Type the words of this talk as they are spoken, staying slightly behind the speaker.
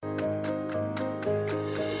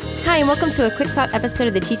Hi, and welcome to a quick thought episode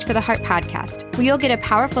of the Teach for the Heart podcast, where you'll get a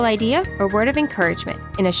powerful idea or word of encouragement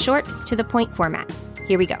in a short, to-the-point format.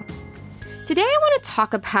 Here we go. Today, I want to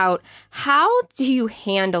talk about how do you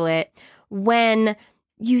handle it when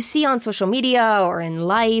you see on social media or in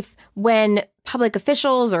life when public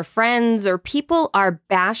officials or friends or people are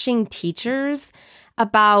bashing teachers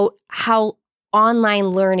about how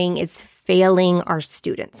online learning is failing our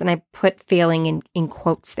students. And I put failing in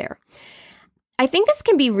quotes there. I think this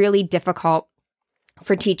can be really difficult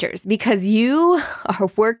for teachers because you are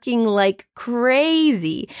working like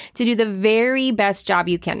crazy to do the very best job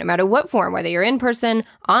you can, no matter what form, whether you're in person,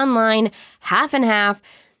 online, half and half.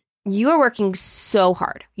 You are working so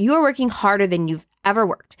hard. You are working harder than you've ever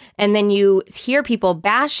worked. And then you hear people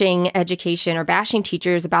bashing education or bashing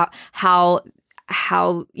teachers about how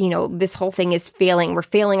this whole thing is failing. We're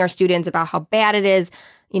failing our students, about how bad it is,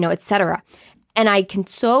 et cetera. And I can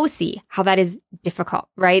so see how that is difficult,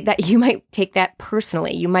 right? That you might take that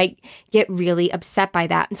personally. You might get really upset by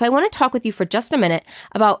that. And so I want to talk with you for just a minute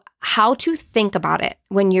about how to think about it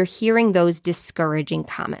when you're hearing those discouraging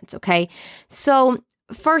comments, okay? So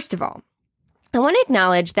first of all, I want to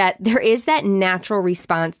acknowledge that there is that natural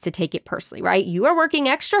response to take it personally, right? You are working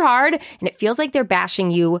extra hard and it feels like they're bashing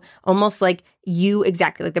you, almost like you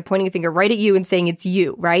exactly, like they're pointing a finger right at you and saying it's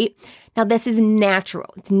you, right? Now, this is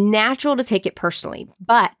natural. It's natural to take it personally,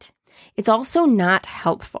 but it's also not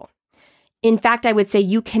helpful. In fact, I would say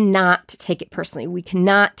you cannot take it personally. We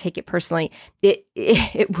cannot take it personally.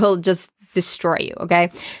 It will just destroy you,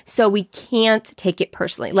 okay? So we can't take it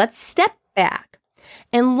personally. Let's step back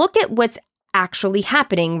and look at what's actually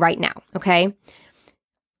happening right now, okay?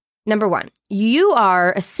 Number one, you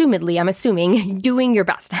are assumedly, I'm assuming, doing your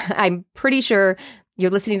best. I'm pretty sure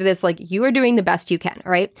you're listening to this like you are doing the best you can,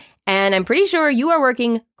 all right? And I'm pretty sure you are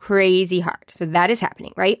working crazy hard. So that is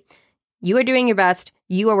happening, right? You are doing your best.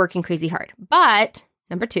 You are working crazy hard. But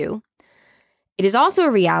number two, it is also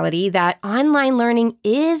a reality that online learning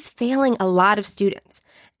is failing a lot of students.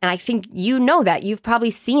 And I think you know that. You've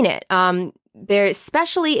probably seen it. There,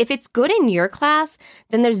 especially if it's good in your class,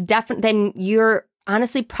 then you're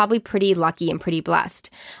honestly probably pretty lucky and pretty blessed.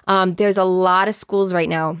 There's a lot of schools right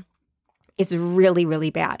now. It's really, really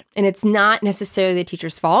bad. And it's not necessarily the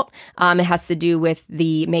teacher's fault. It has to do with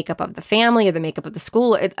the makeup of the family or the makeup of the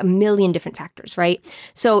school, a million different factors, right?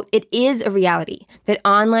 So it is a reality that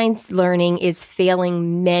online learning is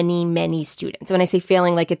failing many, many students. When I say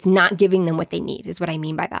failing, like it's not giving them what they need is what I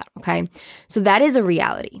mean by that, okay? So that is a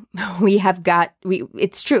reality.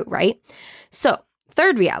 It's true, right? So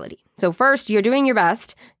third reality. So first, you're doing your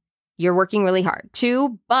best. You're working really hard.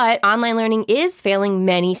 Two, but online learning is failing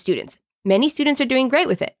many students. Many students are doing great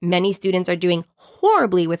with it. Many students are doing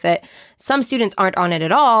horribly with it. Some students aren't on it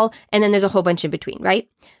at all. And then there's a whole bunch in between, right?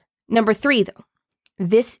 Number three, though,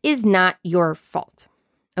 this is not your fault,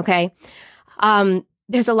 okay?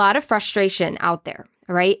 There's a lot of frustration out there,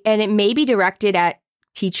 right? And it may be directed at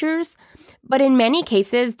teachers, but in many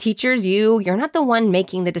cases, teachers, you're not the one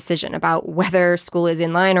making the decision about whether school is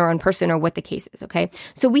in line or in person or what the case is, okay?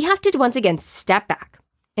 So we have to, once again, step back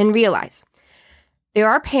and realize there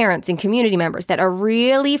are parents and community members that are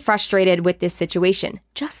really frustrated with this situation,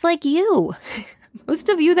 just like you. Most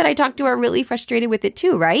of you that I talk to are really frustrated with it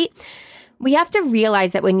too, right? We have to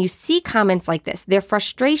realize that when you see comments like this, their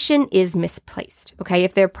frustration is misplaced, okay?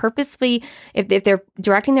 If they're if they're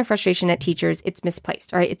directing their frustration at teachers, it's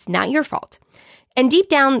misplaced, all right? It's not your fault. And deep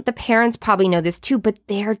down, the parents probably know this too, but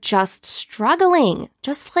they're just struggling,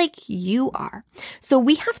 just like you are. So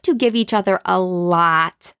we have to give each other a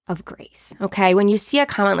lot of grace, okay? When you see a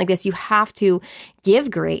comment like this, you have to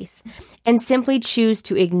give grace and simply choose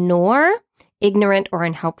to ignore ignorant or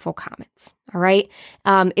unhelpful comments, all right?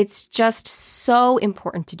 It's just so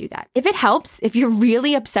important to do that. If it helps, if you're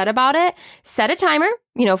really upset about it, set a timer,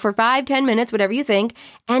 for 5-10 minutes, whatever you think,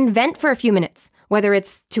 and vent for a few minutes. Whether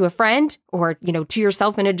it's to a friend or, to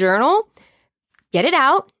yourself in a journal, get it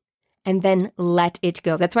out and then let it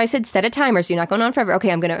go. That's why I said set a timer so you're not going on forever.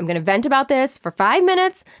 Okay, I'm gonna vent about this for 5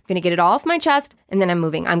 minutes. I'm gonna get it all off my chest and then I'm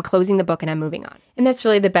moving. I'm closing the book and I'm moving on. And that's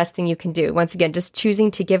really the best thing you can do. Once again, just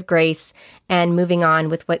choosing to give grace and moving on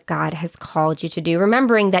with what God has called you to do,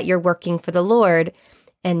 remembering that you're working for the Lord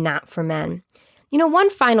and not for men. One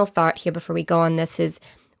final thought here before we go on this is,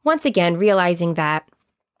 once again, realizing that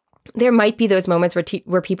there might be those moments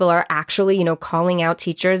where people are actually, calling out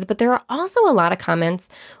teachers, but there are also a lot of comments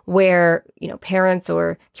where, parents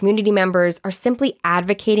or community members are simply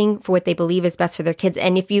advocating for what they believe is best for their kids.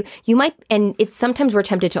 And if you might, and it's sometimes we're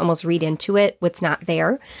tempted to almost read into it what's not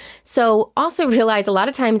there. So also realize a lot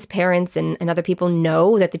of times parents and other people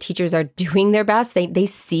know that the teachers are doing their best. They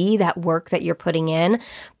see that work that you're putting in,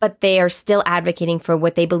 but they are still advocating for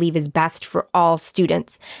what they believe is best for all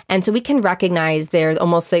students. And so we can recognize there's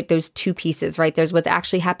almost like those two pieces, right? There's what's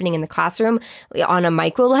actually happening in the classroom on a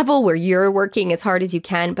micro level where you're working as hard as you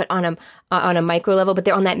can, but on a micro level, but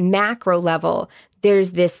they're on that macro level,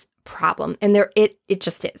 there's this problem. And it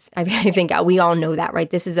just is. I think we all know that, right?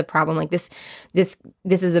 This is a problem. Like this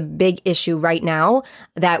is a big issue right now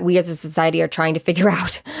that we as a society are trying to figure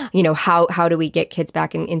out, how do we get kids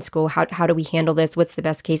back in school? How do we handle this? What's the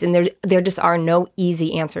best case? And there just are no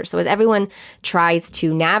easy answers. So as everyone tries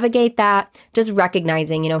to navigate that, just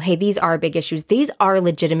recognizing, hey, these are big issues. These are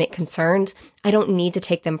legitimate concerns. I don't need to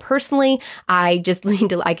take them personally. I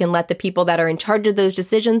can let the people that are in charge of those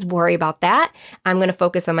decisions worry about that. I'm going to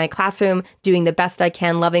focus on my classroom, doing the best I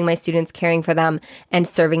can, loving my students, caring for them, and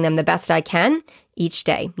serving them the best I can each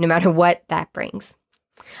day, no matter what that brings.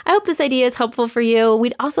 I hope this idea is helpful for you.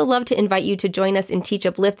 We'd also love to invite you to join us in Teach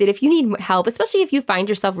Uplifted if you need help, especially if you find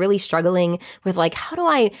yourself really struggling with how do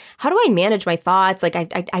I manage my thoughts? Like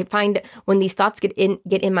I find when these thoughts get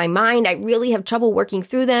in my mind, I really have trouble working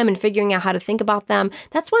through them and figuring out how to think about them.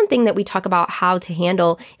 That's one thing that we talk about how to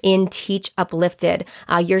handle in Teach Uplifted,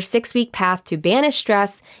 your 6-week path to banish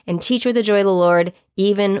stress and teach with the joy of the Lord,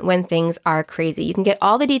 even when things are crazy. You can get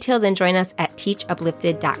all the details and join us at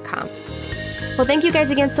teachuplifted.com. Well, thank you guys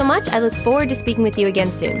again so much. I look forward to speaking with you again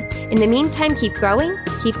soon. In the meantime, keep growing,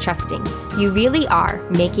 keep trusting. You really are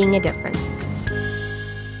making a difference.